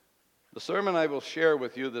The sermon I will share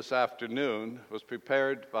with you this afternoon was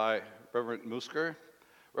prepared by Reverend Musker.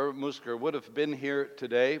 Reverend Musker would have been here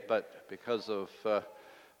today, but because of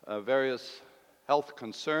various health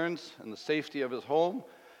concerns and the safety of his home,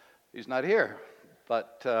 he's not here.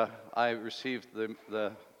 But I received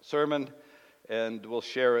the sermon and will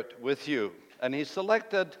share it with you. And he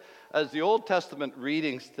selected as the Old Testament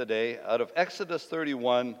readings today out of Exodus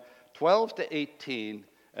 31, 12 to 18,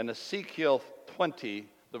 and Ezekiel 20,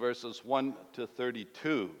 the verses 1 to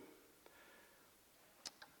 32.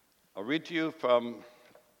 I'll read to you from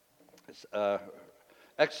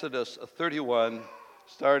Exodus 31,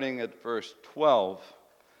 starting at verse 12.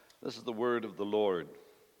 This is the word of the Lord.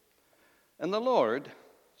 And the Lord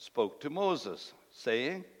spoke to Moses,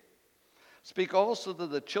 saying, "Speak also to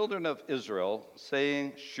the children of Israel,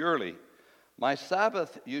 saying, Surely my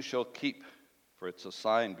Sabbath you shall keep, for it's a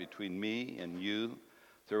sign between me and you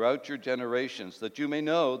throughout your generations, that you may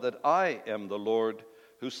know that I am the Lord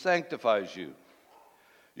who sanctifies you.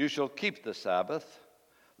 You shall keep the Sabbath,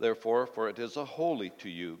 therefore, for it is a holy to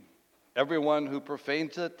you. Everyone who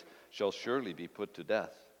profanes it shall surely be put to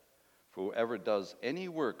death. For whoever does any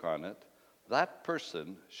work on it, that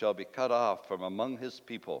person shall be cut off from among his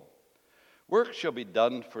people. Work shall be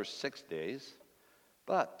done for 6 days,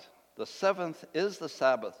 but the seventh is the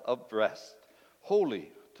Sabbath of rest,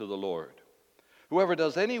 holy to the Lord. Whoever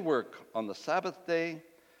does any work on the Sabbath day,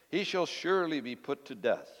 he shall surely be put to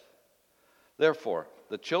death. Therefore,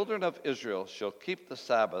 the children of Israel shall keep the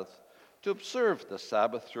Sabbath to observe the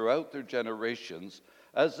Sabbath throughout their generations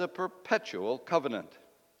as a perpetual covenant.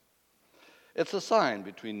 It's a sign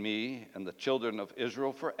between me and the children of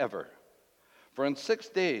Israel forever. For in 6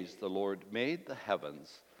 days the Lord made the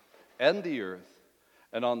heavens and the earth,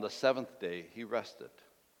 and on the seventh day he rested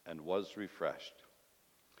and was refreshed.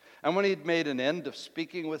 And when he had made an end of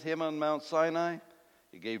speaking with him on Mount Sinai,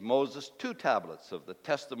 he gave Moses 2 tablets of the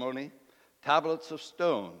testimony, tablets of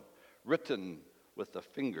stone, written with the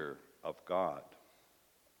finger of God."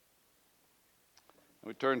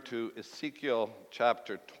 We turn to Ezekiel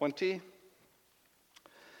chapter 20,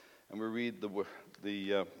 and we read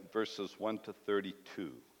the verses 1 to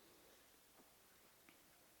 32.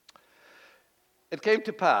 It came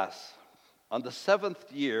to pass on the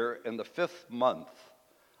 7th year in the 5th month,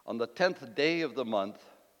 on the 10th day of the month,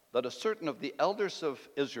 that a certain of the elders of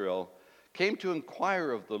Israel came to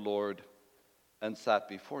inquire of the Lord and sat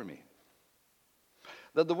before me.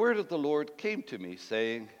 Then the word of the Lord came to me,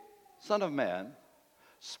 saying, "Son of man,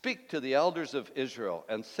 speak to the elders of Israel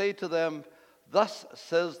and say to them, Thus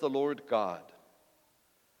says the Lord God,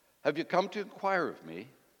 have you come to inquire of me?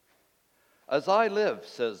 As I live,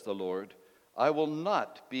 says the Lord, I will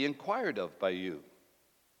not be inquired of by you.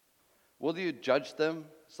 Will you judge them,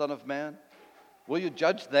 Son of man? Will you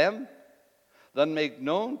judge them? Then make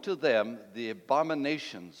known to them the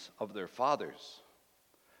abominations of their fathers.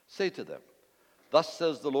 Say to them, Thus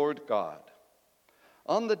says the Lord God,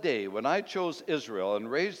 on the day when I chose Israel and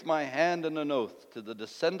raised my hand in an oath to the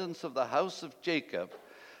descendants of the house of Jacob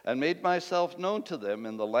and made myself known to them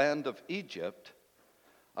in the land of Egypt,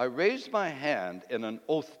 I raised my hand in an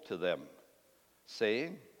oath to them,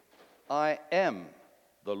 saying, I am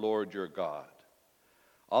the Lord your God.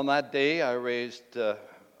 On that day I raised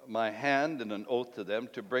my hand in an oath to them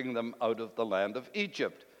to bring them out of the land of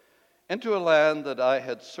Egypt, into a land that I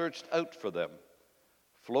had searched out for them,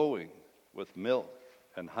 flowing with milk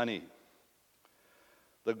and honey,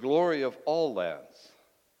 the glory of all lands.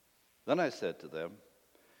 Then I said to them,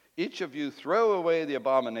 Each of you throw away the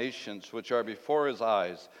abominations which are before his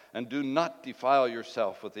eyes, and do not defile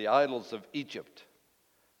yourself with the idols of Egypt.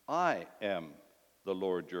 I am the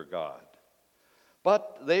Lord your God.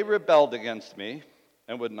 But they rebelled against me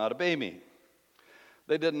and would not obey me.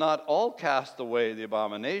 They did not all cast away the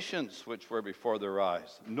abominations which were before their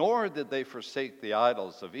eyes, nor did they forsake the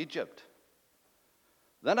idols of Egypt.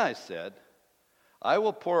 Then I said, I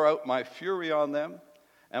will pour out my fury on them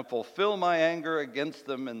and fulfill my anger against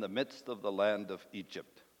them in the midst of the land of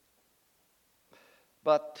Egypt.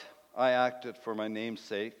 But I acted for my name's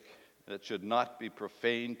sake, that it should not be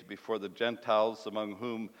profaned before the Gentiles among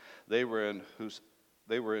whom they were in whose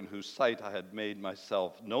sight I had made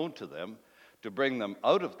myself known to them, to bring them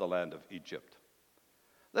out of the land of Egypt.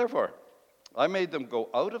 Therefore, I made them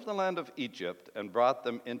go out of the land of Egypt and brought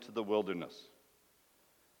them into the wilderness.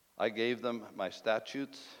 I gave them my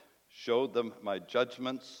statutes, showed them my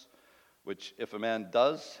judgments, which if a man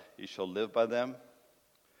does, he shall live by them.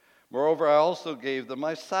 Moreover, I also gave them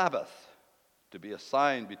my Sabbath, to be a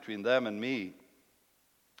sign between them and me,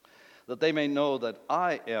 that they may know that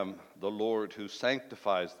I am the Lord who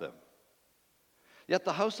sanctifies them. Yet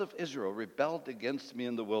the house of Israel rebelled against me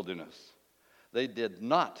in the wilderness. They did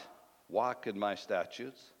not walk in my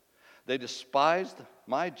statutes. They despised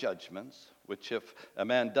my judgments, which if a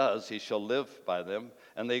man does, he shall live by them,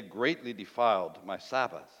 and they greatly defiled my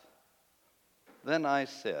Sabbath. Then I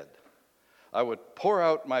said, I would pour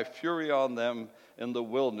out my fury on them in the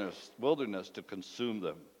wilderness to consume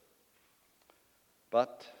them.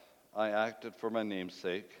 But I acted for my name's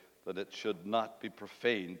sake, that it should not be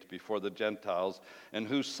profaned before the Gentiles, in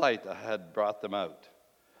whose sight I had brought them out.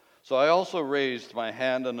 So I also raised my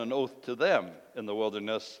hand on an oath to them in the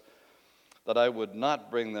wilderness, that I would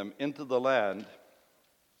not bring them into the land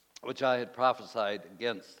which I had prophesied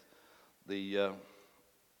against, the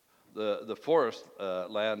forest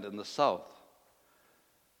land in the south,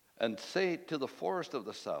 and say to the forest of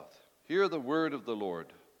the south, hear the word of the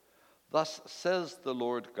Lord. Thus says the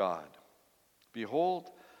Lord God,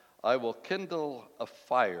 behold, I will kindle a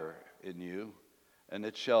fire in you, and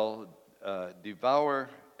it shall devour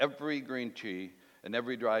every green tree and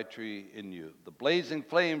every dry tree in you. The blazing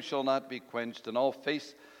flame shall not be quenched, and all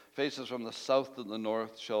faces from the south and the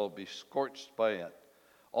north shall be scorched by it.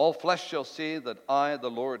 All flesh shall see that I,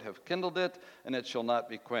 the Lord, have kindled it, and it shall not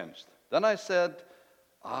be quenched. Then I said,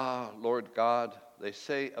 Ah, Lord God, they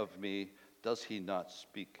say of me, does he not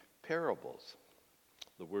speak parables?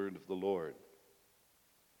 The word of the Lord.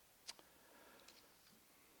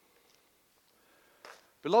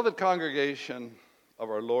 Beloved congregation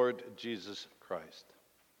of our Lord Jesus Christ,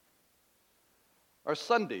 are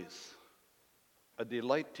Sundays a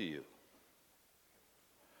delight to you?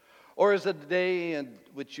 Or is it a day in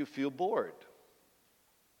which you feel bored?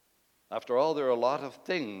 After all, there are a lot of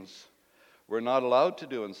things we're not allowed to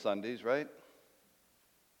do on Sundays, right?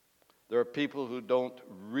 There are people who don't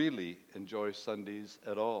really enjoy Sundays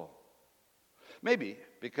at all. Maybe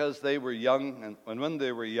because they were young, and when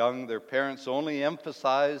they were young, their parents only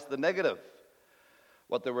emphasized the negative,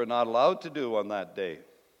 what they were not allowed to do on that day.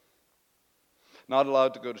 Not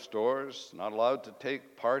allowed to go to stores, not allowed to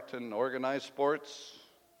take part in organized sports,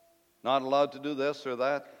 not allowed to do this or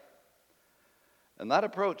that. And that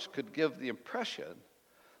approach could give the impression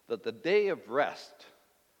that the day of rest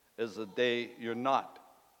is a day you're not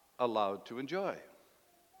allowed to enjoy.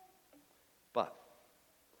 But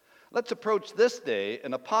let's approach this day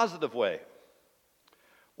in a positive way.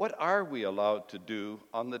 What are we allowed to do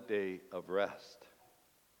on the day of rest?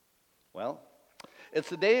 Well, it's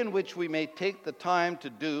the day in which we may take the time to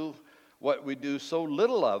do what we do so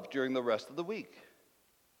little of during the rest of the week.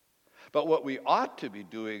 But what we ought to be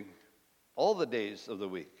doing all the days of the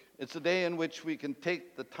week. It's a day in which we can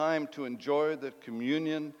take the time to enjoy the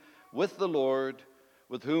communion with the Lord,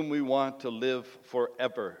 with whom we want to live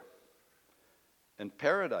forever. In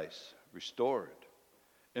paradise, restored.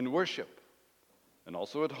 In worship. And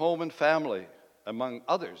also at home and family, among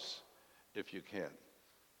others, if you can.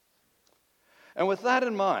 And with that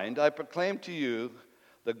in mind, I proclaim to you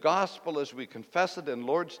the gospel as we confess it in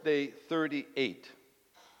Lord's Day 38.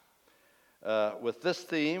 With this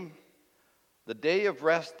theme, the day of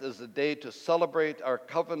rest is a day to celebrate our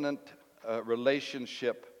covenant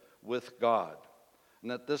relationship with God.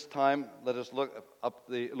 And at this time, let us look up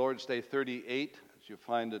the Lord's Day 38, as you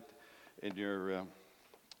find it in your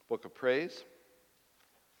book of praise.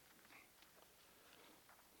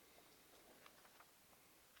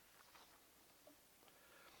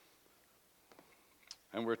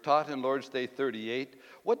 And we're taught in Lord's Day 38,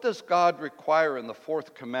 what does God require in the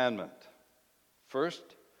fourth commandment? First,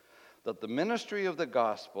 that the ministry of the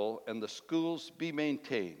gospel and the schools be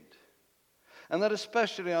maintained, and that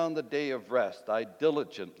especially on the day of rest, I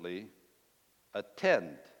diligently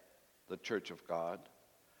attend the church of God,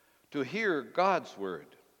 to hear God's word,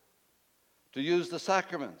 to use the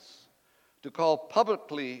sacraments, to call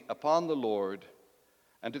publicly upon the Lord,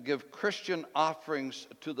 and to give Christian offerings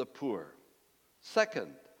to the poor.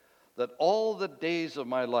 Second, that all the days of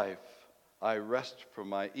my life I rest from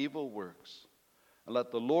my evil works, and let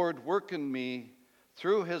the Lord work in me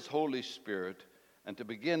through his Holy Spirit, and to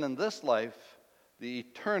begin in this life the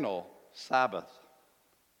eternal Sabbath.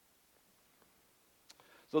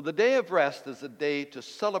 So the day of rest is a day to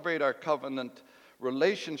celebrate our covenant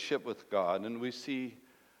relationship with God, and we see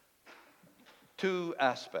two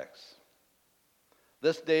aspects.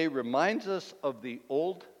 This day reminds us of the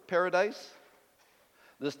old paradise.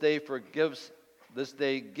 This day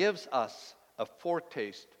gives us a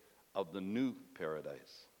foretaste of the new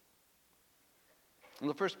paradise. In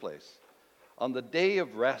the first place, on the day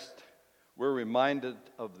of rest, we're reminded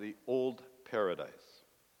of the old paradise.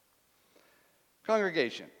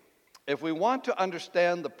 Congregation, if we want to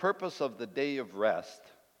understand the purpose of the day of rest,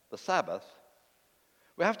 the Sabbath,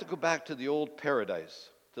 We have to go back to the old paradise,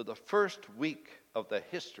 to the first week of the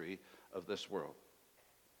history of this world.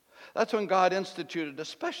 That's when God instituted a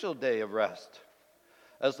special day of rest.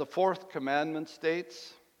 As the fourth commandment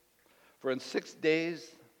states, "For in 6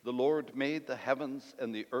 days the Lord made the heavens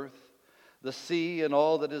and the earth, the sea and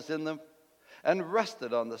all that is in them, and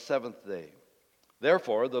rested on the seventh day.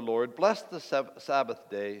 Therefore the Lord blessed the Sabbath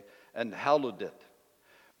day and hallowed it,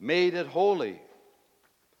 made it holy."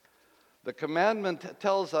 The commandment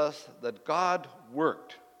tells us that God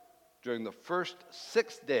worked during the first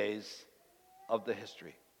 6 days of the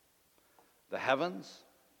history. The heavens,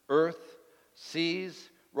 earth,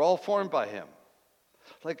 seas were all formed by him,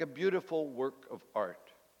 like a beautiful work of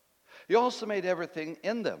art. He also made everything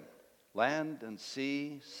in them: land and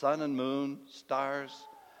sea, sun and moon, stars,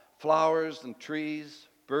 flowers and trees,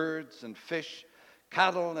 birds and fish,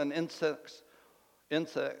 cattle and insects,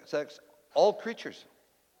 all creatures.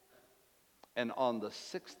 And on the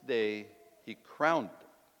 6th day, he crowned them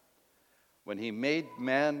when he made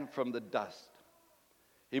man from the dust.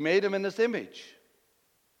 He made him in his image.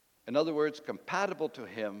 In other words, compatible to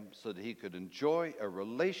him so that he could enjoy a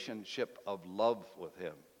relationship of love with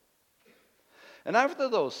him. And after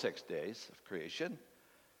those 6 days of creation,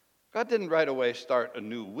 God didn't right away start a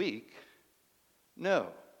new week.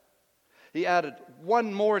 No. He added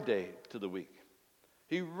one more day to the week.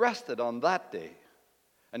 He rested on that day.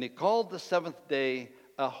 And he called the seventh day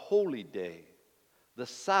a holy day, the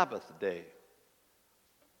Sabbath day.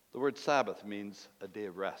 The word Sabbath means a day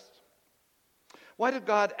of rest. Why did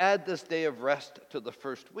God add this day of rest to the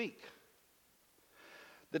first week?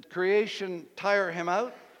 Did creation tire him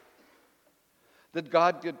out? Did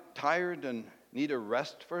God get tired and need a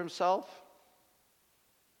rest for himself?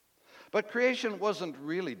 But creation wasn't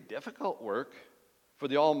really difficult work for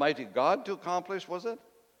the Almighty God to accomplish, was it?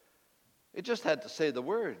 It just had to say the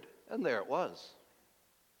word, and there it was.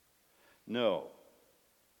 No.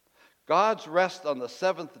 God's rest on the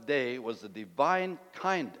seventh day was a divine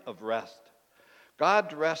kind of rest.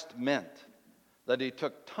 God's rest meant that he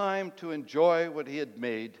took time to enjoy what he had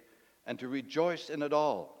made and to rejoice in it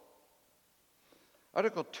all.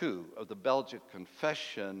 Article 2 of the Belgic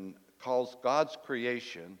Confession calls God's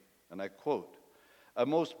creation, and I quote, "a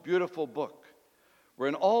most beautiful book,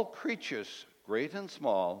 wherein all creatures, great and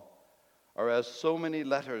small, are as so many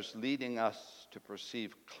letters leading us to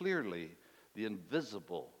perceive clearly the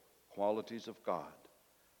invisible qualities of God,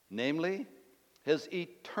 namely, his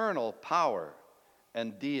eternal power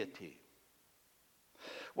and deity."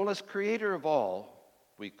 Well, as creator of all,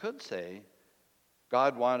 we could say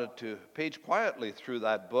God wanted to page quietly through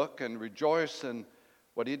that book and rejoice in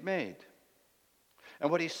what he'd made. And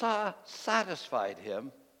what he saw satisfied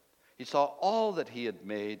him. He saw all that he had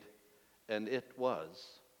made, and it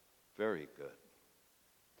was very good.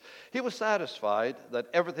 He was satisfied that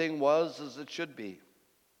everything was as it should be.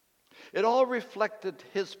 It all reflected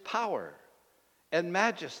his power and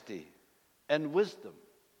majesty and wisdom.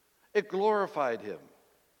 It glorified him.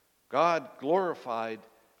 God glorified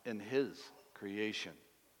in his creation.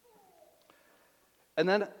 And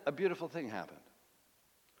then a beautiful thing happened.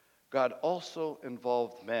 God also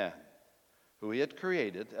involved man, who he had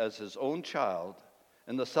created as his own child,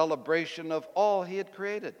 in the celebration of all he had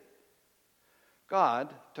created.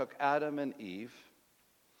 God took Adam and Eve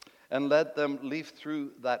and let them leaf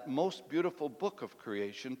through that most beautiful book of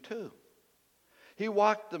creation too. He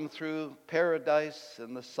walked them through paradise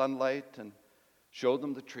in the sunlight and showed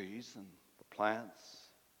them the trees and the plants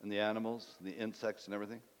and the animals and the insects and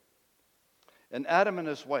everything. And Adam and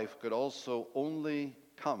his wife could also only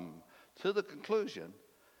come to the conclusion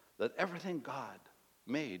that everything God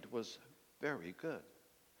made was very good.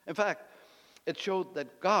 In fact, it showed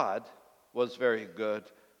that God was very good,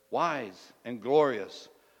 wise, and glorious.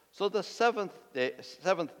 So the seventh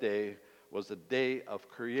day was a day of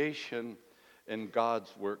creation in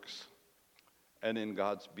God's works and in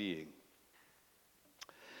God's being.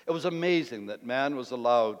 It was amazing that man was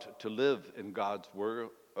allowed to live in God's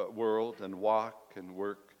world and walk and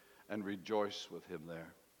work and rejoice with him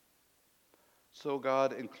there. So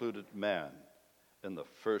God included man in the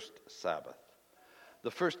first Sabbath,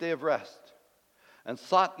 the first day of rest, and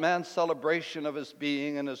sought man's celebration of his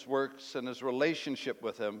being and his works and his relationship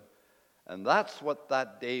with him. And that's what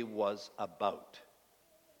that day was about.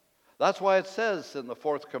 That's why it says in the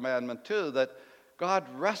fourth commandment too that God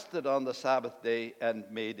rested on the Sabbath day and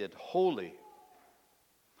made it holy.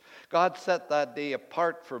 God set that day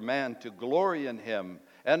apart for man to glory in him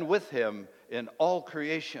and with him in all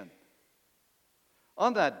creation.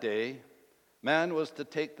 On that day, man was to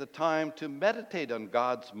take the time to meditate on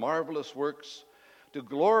God's marvelous works, to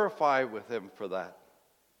glorify with him for that.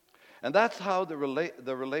 And that's how the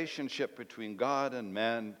relationship between God and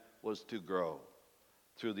man was to grow,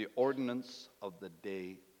 through the ordinance of the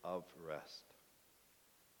day of rest.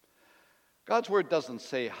 God's word doesn't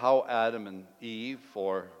say how Adam and Eve,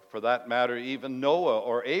 or for that matter, even Noah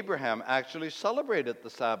or Abraham, actually celebrated the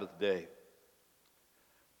Sabbath day.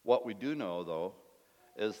 What we do know, though,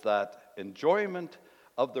 is that enjoyment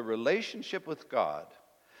of the relationship with God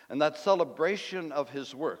and that celebration of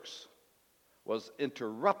his works was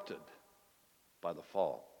interrupted by the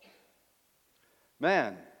fall.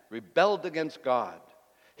 Man rebelled against God.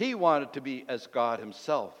 He wanted to be as God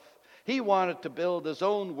himself. He wanted to build his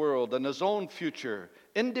own world and his own future,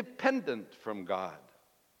 independent from God.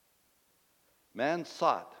 Man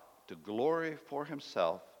sought to glory for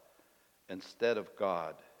himself instead of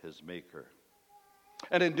God, his maker.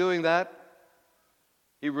 And in doing that,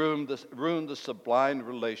 he ruined the sublime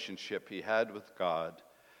relationship he had with God,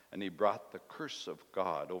 and he brought the curse of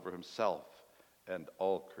God over himself and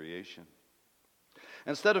all creation.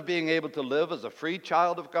 Instead of being able to live as a free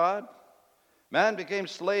child of God, man became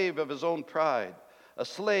slave of his own pride, a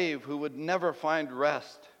slave who would never find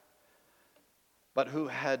rest, but who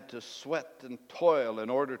had to sweat and toil in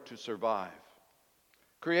order to survive.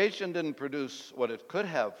 Creation didn't produce what it could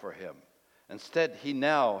have for him. Instead, he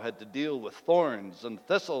now had to deal with thorns and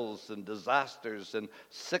thistles and disasters and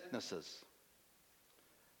sicknesses.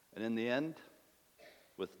 And in the end,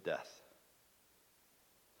 with death.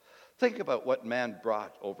 Think about what man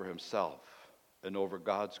brought over himself and over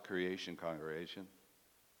God's creation, congregation.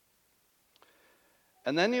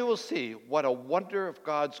 And then you will see what a wonder of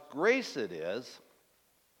God's grace it is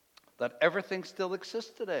that everything still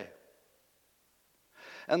exists today.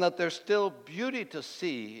 And that there's still beauty to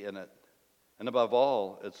see in it. And above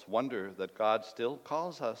all, it's wonder that God still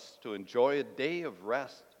calls us to enjoy a day of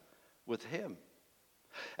rest with him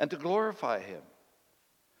and to glorify him.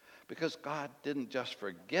 Because God didn't just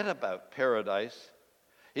forget about paradise.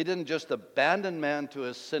 He didn't just abandon man to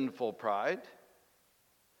his sinful pride.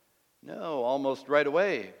 No, almost right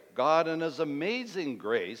away, God in his amazing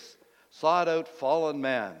grace sought out fallen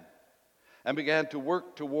man and began to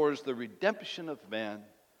work towards the redemption of man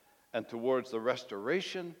and towards the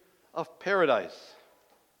restoration of paradise.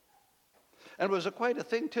 And it was quite a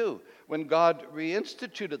thing, too, when God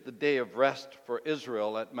reinstituted the day of rest for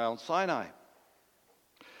Israel at Mount Sinai.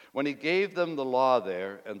 When he gave them the law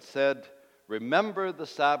there and said, "Remember the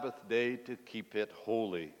Sabbath day to keep it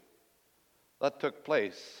holy." That took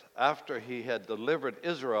place after he had delivered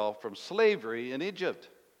Israel from slavery in Egypt.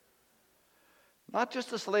 Not just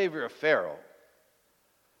the slavery of Pharaoh,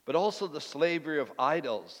 but also the slavery of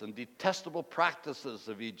idols and detestable practices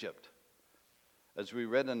of Egypt. As we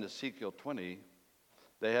read in Ezekiel 20,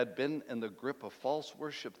 they had been in the grip of false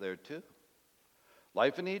worship there too.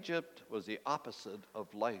 Life in Egypt was the opposite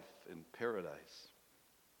of life in paradise.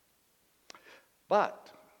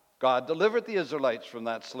 But God delivered the Israelites from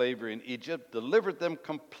that slavery in Egypt, delivered them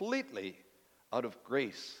completely out of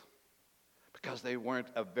grace, because they weren't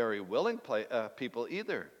a very willing people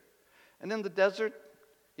either. And in the desert,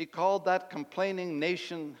 he called that complaining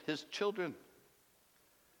nation his children.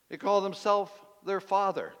 He called himself their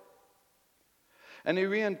father. And he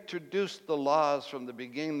reintroduced the laws from the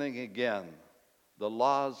beginning again, the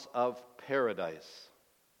laws of paradise.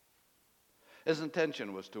 His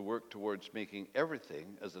intention was to work towards making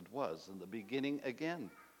everything as it was in the beginning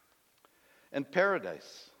again. In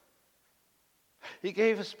paradise, he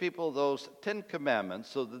gave his people those 10 commandments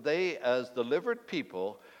so that they, as delivered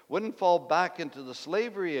people, wouldn't fall back into the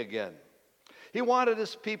slavery again. He wanted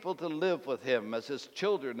his people to live with him as his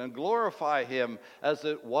children and glorify him as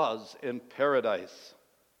it was in paradise.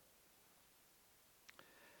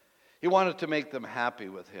 He wanted to make them happy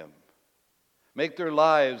with him, make their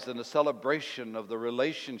lives in a celebration of the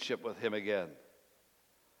relationship with him again.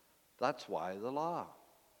 That's why the law.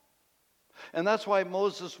 And that's why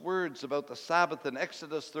Moses' words about the Sabbath in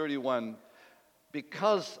Exodus 31,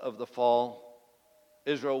 because of the fall,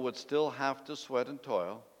 Israel would still have to sweat and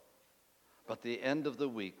toil, but at the end of the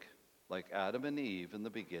week, like Adam and Eve in the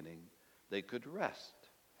beginning, they could rest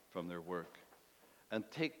from their work and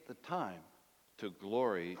take the time to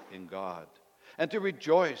glory in God and to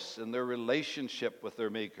rejoice in their relationship with their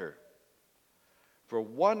Maker. For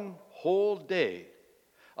one whole day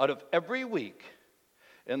out of every week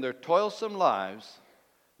in their toilsome lives,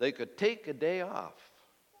 they could take a day off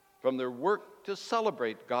from their work to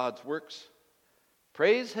celebrate God's works,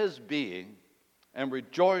 praise his being, and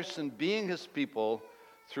rejoice in being his people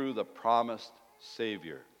through the promised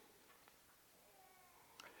Savior.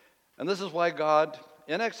 And this is why God,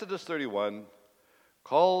 in Exodus 31,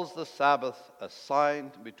 calls the Sabbath a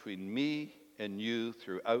sign between me in you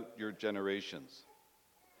throughout your generations.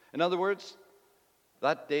 In other words,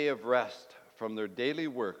 that day of rest from their daily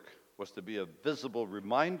work was to be a visible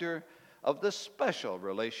reminder of the special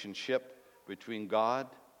relationship between God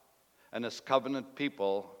and his covenant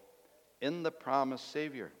people in the promised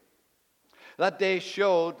Savior. That day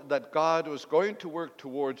showed that God was going to work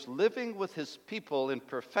towards living with his people in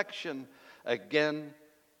perfection again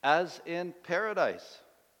as in paradise.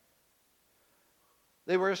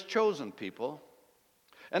 They were his chosen people,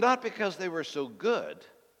 and not because they were so good.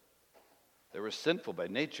 They were sinful by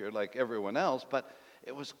nature like everyone else, but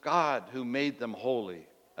it was God who made them holy.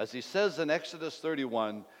 As he says in Exodus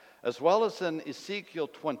 31, as well as in Ezekiel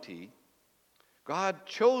 20, God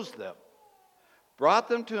chose them, brought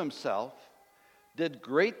them to himself, did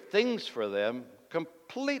great things for them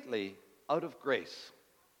completely out of grace.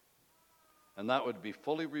 And that would be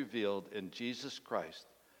fully revealed in Jesus Christ.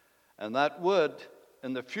 And that would,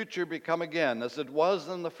 in the future, become again as it was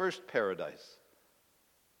in the first paradise.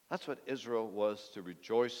 That's what Israel was to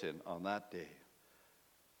rejoice in on that day.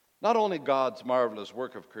 Not only God's marvelous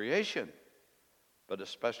work of creation, but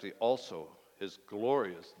especially also his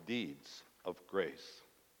glorious deeds of grace.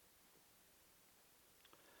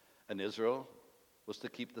 And Israel was to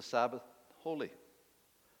keep the Sabbath holy,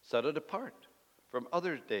 set it apart from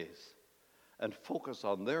other days, and focus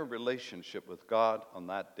on their relationship with God on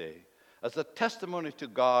that day as a testimony to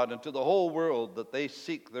God and to the whole world that they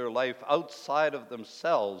seek their life outside of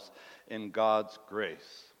themselves in God's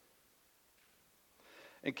grace.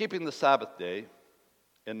 In keeping the Sabbath day,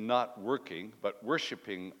 in not working but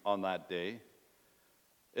worshiping on that day,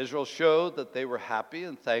 Israel showed that they were happy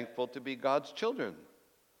and thankful to be God's children,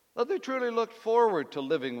 that they truly looked forward to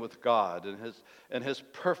living with God in his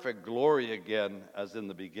perfect glory again as in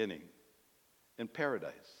the beginning, in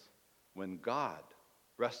paradise, when God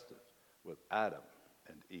rested with Adam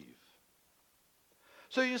and Eve.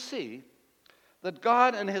 So you see that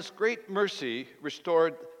God in his great mercy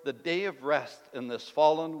restored the day of rest in this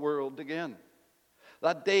fallen world again.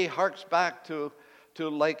 That day harks back to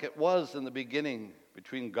like it was in the beginning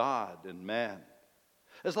between God and man.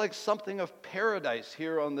 It's like something of paradise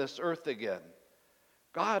here on this earth again.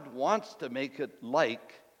 God wants to make it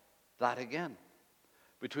like that again,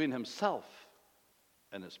 between himself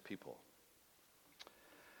and his people.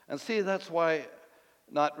 And see, that's why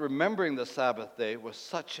not remembering the Sabbath day was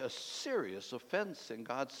such a serious offense in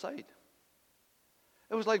God's sight.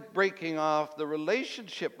 It was like breaking off the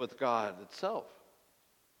relationship with God itself.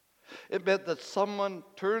 It meant that someone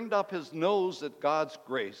turned up his nose at God's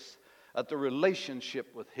grace, at the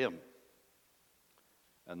relationship with him.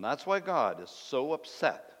 And that's why God is so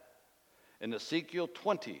upset in Ezekiel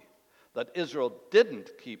 20 that Israel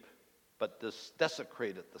didn't keep but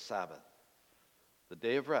desecrated the Sabbath. The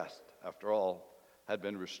day of rest, after all, had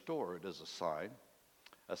been restored as a sign,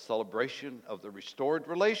 a celebration of the restored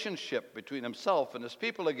relationship between himself and his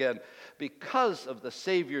people again because of the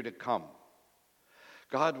Savior to come.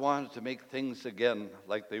 God wanted to make things again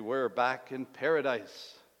like they were back in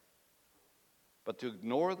paradise. But to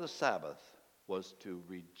ignore the Sabbath was to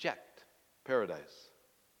reject paradise,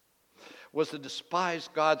 was to despise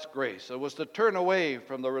God's grace. It was to turn away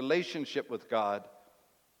from the relationship with God.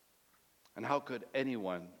 And how could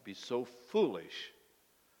anyone be so foolish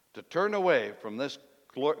to turn away from this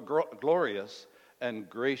glorious and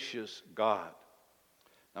gracious God?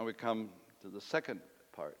 Now we come to the second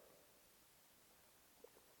part.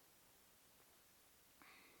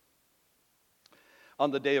 On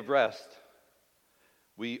the day of rest,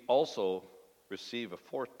 we also receive a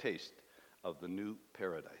foretaste of the new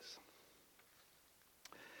paradise.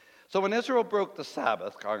 So when Israel broke the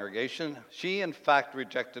Sabbath, congregation, she in fact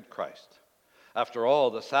rejected Christ. After all,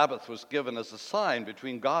 the Sabbath was given as a sign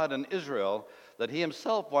between God and Israel that he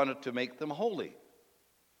himself wanted to make them holy.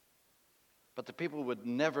 But the people would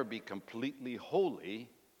never be completely holy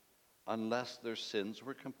unless their sins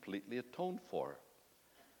were completely atoned for.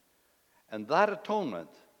 And that atonement,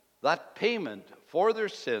 that payment for their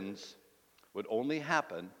sins, would only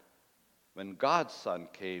happen when God's Son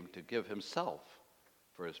came to give himself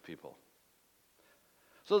for his people.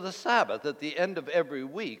 So the Sabbath at the end of every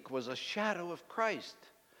week was a shadow of Christ.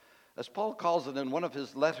 As Paul calls it in one of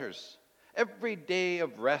his letters, every day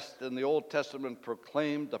of rest in the Old Testament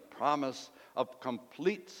proclaimed the promise of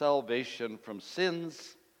complete salvation from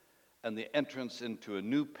sins and the entrance into a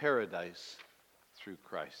new paradise through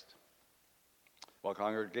Christ. Well,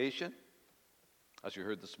 congregation, as you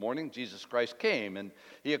heard this morning, Jesus Christ came and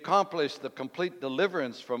he accomplished the complete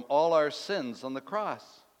deliverance from all our sins on the cross.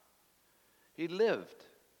 He lived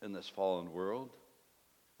in this fallen world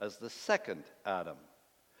as the second Adam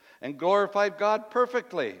and glorified God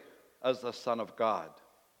perfectly as the Son of God.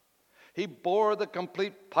 He bore the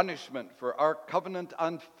complete punishment for our covenant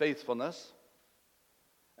unfaithfulness,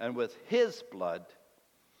 and with his blood,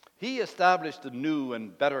 he established a new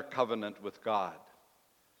and better covenant with God.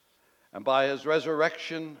 And by his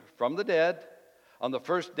resurrection from the dead on the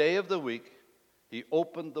first day of the week, he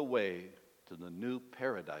opened the way to the new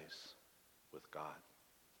paradise with God.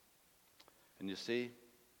 And you see,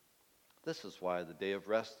 this is why the day of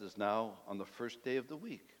rest is now on the first day of the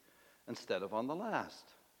week instead of on the last,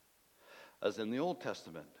 as in the Old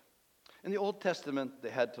Testament. In the Old Testament, they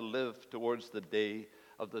had to live towards the day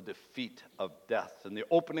of the defeat of death and the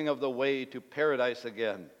opening of the way to paradise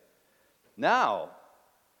again. Now,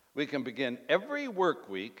 we can begin every work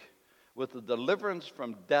week with the deliverance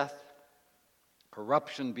from death,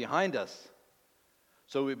 corruption behind us.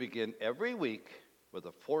 So we begin every week with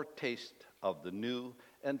a foretaste of the new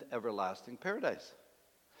and everlasting paradise.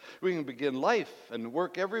 We can begin life and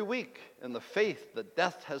work every week in the faith that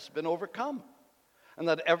death has been overcome and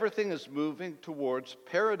that everything is moving towards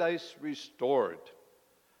paradise restored,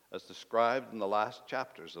 as described in the last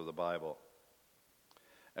chapters of the Bible.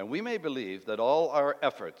 And we may believe that all our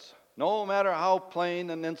efforts, no matter how plain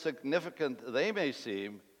and insignificant they may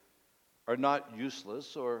seem, are not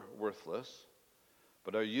useless or worthless,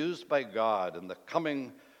 but are used by God in the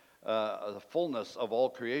coming the fullness of all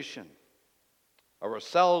creation.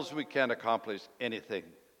 Ourselves, we can't accomplish anything,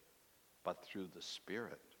 but through the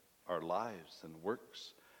Spirit, our lives and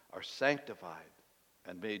works are sanctified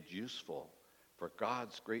and made useful for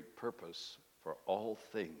God's great purpose for all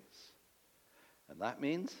things. And that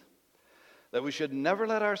means that we should never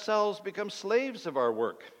let ourselves become slaves of our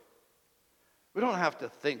work. We don't have to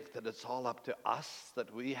think that it's all up to us,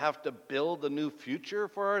 that we have to build a new future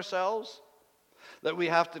for ourselves, that we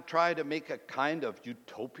have to try to make a kind of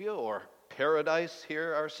utopia or paradise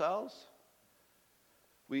here ourselves.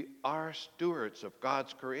 We are stewards of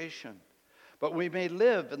God's creation, but we may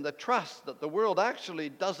live in the trust that the world actually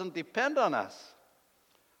doesn't depend on us.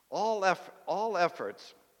 All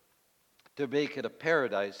efforts to make it a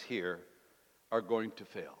paradise here are going to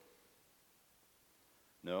fail.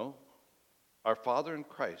 No, our Father in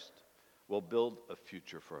Christ will build a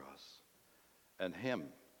future for us and him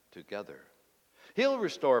together. He'll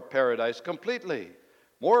restore paradise completely,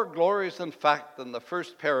 more glorious in fact than the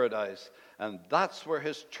first paradise, and that's where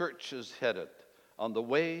his church is headed, on the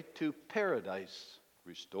way to paradise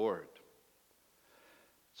restored.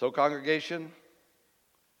 So, congregation,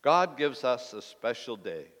 God gives us a special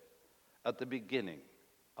day at the beginning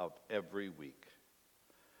of every week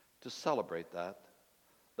to celebrate that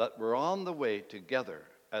we're on the way together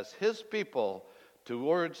as his people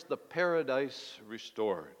towards the paradise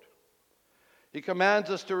restored. He commands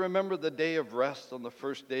us to remember the day of rest on the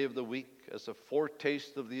first day of the week as a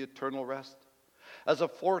foretaste of the eternal rest, as a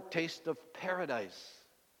foretaste of paradise,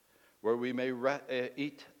 where we may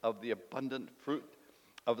eat of the abundant fruit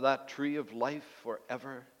of that tree of life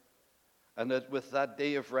forever. And that with that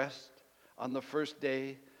day of rest on the first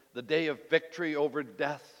day, the day of victory over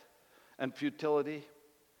death and futility,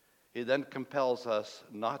 he then compels us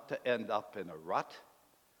not to end up in a rut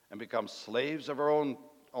and become slaves of our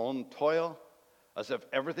own toil, as if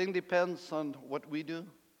everything depends on what we do.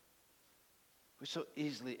 We so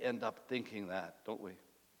easily end up thinking that, don't we?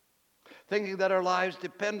 Thinking that our lives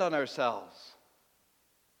depend on ourselves.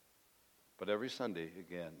 But every Sunday,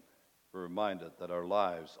 again, we're reminded that our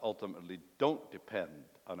lives ultimately don't depend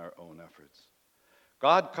on our own efforts.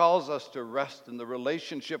 God calls us to rest in the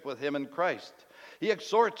relationship with him in Christ. He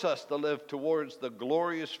exhorts us to live towards the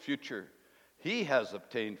glorious future he has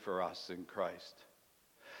obtained for us in Christ.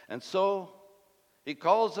 And so, he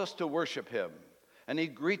calls us to worship him, and he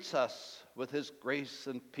greets us with his grace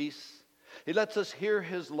and peace. He lets us hear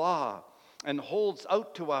his law and holds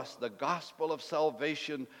out to us the gospel of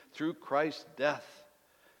salvation through Christ's death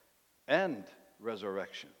and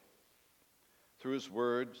resurrection. Through his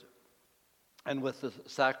word and with the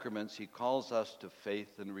sacraments, he calls us to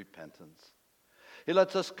faith and repentance. He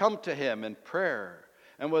lets us come to him in prayer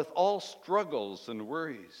and with all struggles and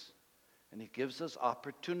worries. And he gives us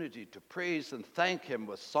opportunity to praise and thank him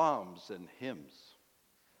with psalms and hymns.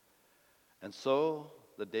 And so,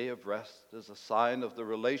 the day of rest is a sign of the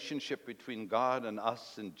relationship between God and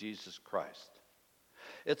us in Jesus Christ.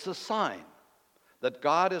 It's a sign that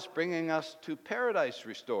God is bringing us to paradise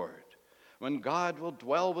restored, when God will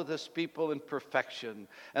dwell with his people in perfection,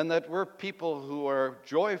 and that we're people who are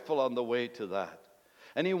joyful on the way to that.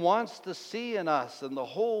 And he wants to see in us, and the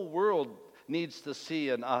whole world needs to see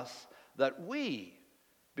in us, that we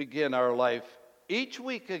begin our life each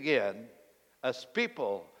week again as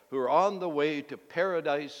people who are on the way to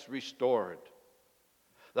paradise restored.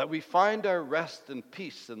 that we find our rest and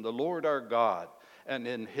peace in the Lord our God and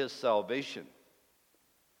in his salvation.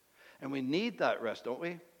 And we need that rest, don't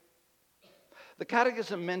we? The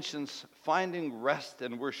Catechism mentions finding rest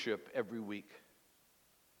and worship every week.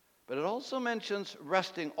 But it also mentions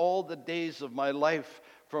resting all the days of my life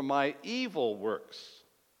from my evil works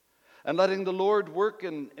and letting the Lord work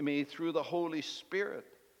in me through the Holy Spirit.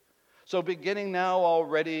 So beginning now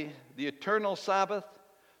already the eternal Sabbath,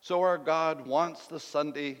 so our God wants the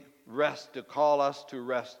Sunday rest to call us to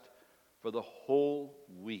rest for the whole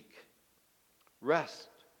week. Rest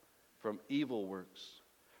from evil works,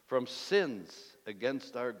 from sins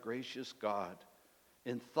against our gracious God,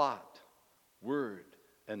 in thought, word,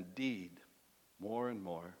 and deed, more and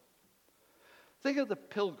more. Think of the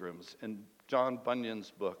pilgrims in John Bunyan's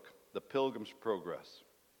book, The Pilgrim's Progress.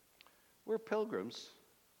 We're pilgrims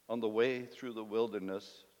on the way through the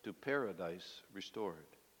wilderness to paradise restored.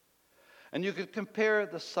 And you could compare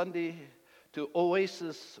the Sunday to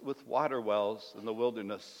oases with water wells in the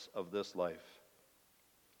wilderness of this life.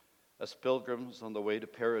 As pilgrims on the way to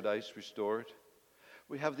paradise restored,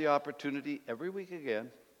 we have the opportunity every week again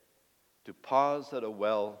to pause at a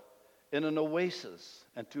well in an oasis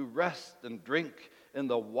and to rest and drink in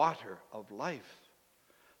the water of life,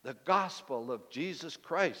 the gospel of Jesus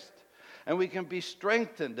Christ. And we can be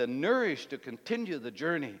strengthened and nourished to continue the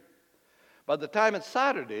journey. By the time it's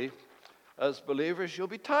Saturday, as believers, you'll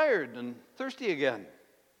be tired and thirsty again.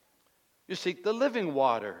 You seek the living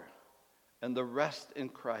water and the rest in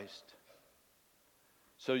Christ,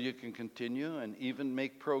 so you can continue and even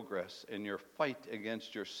make progress in your fight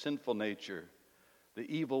against your sinful nature, the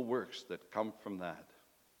evil works that come from that.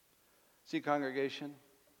 See, congregation,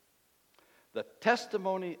 the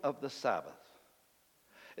testimony of the Sabbath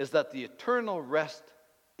is that the eternal rest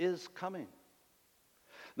is coming.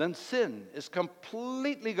 Then sin is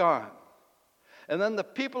completely gone. And then the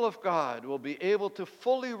people of God will be able to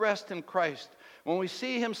fully rest in Christ when we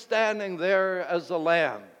see him standing there as a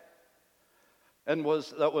lamb that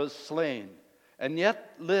was slain and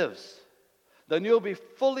yet lives. Then you'll be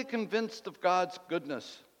fully convinced of God's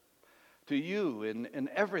goodness to you in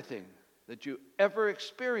everything that you ever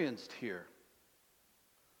experienced here.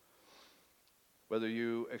 Whether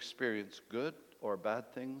you experience good or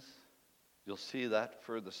bad things, you'll see that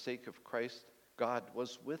for the sake of Christ, God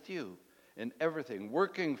was with you in everything,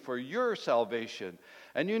 working for your salvation.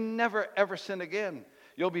 And you never ever sin again.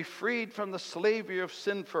 You'll be freed from the slavery of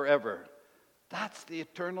sin forever. That's the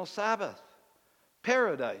eternal Sabbath.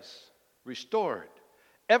 Paradise restored.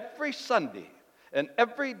 Every Sunday and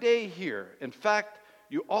every day here. In fact,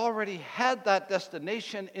 you already had that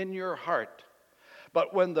destination in your heart.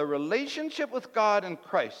 But when the relationship with God and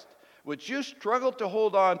Christ, which you struggle to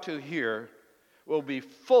hold on to here, will be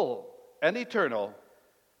full and eternal,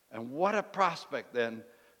 and what a prospect then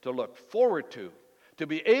to look forward to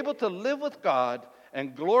be able to live with God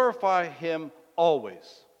and glorify him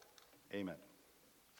always. Amen.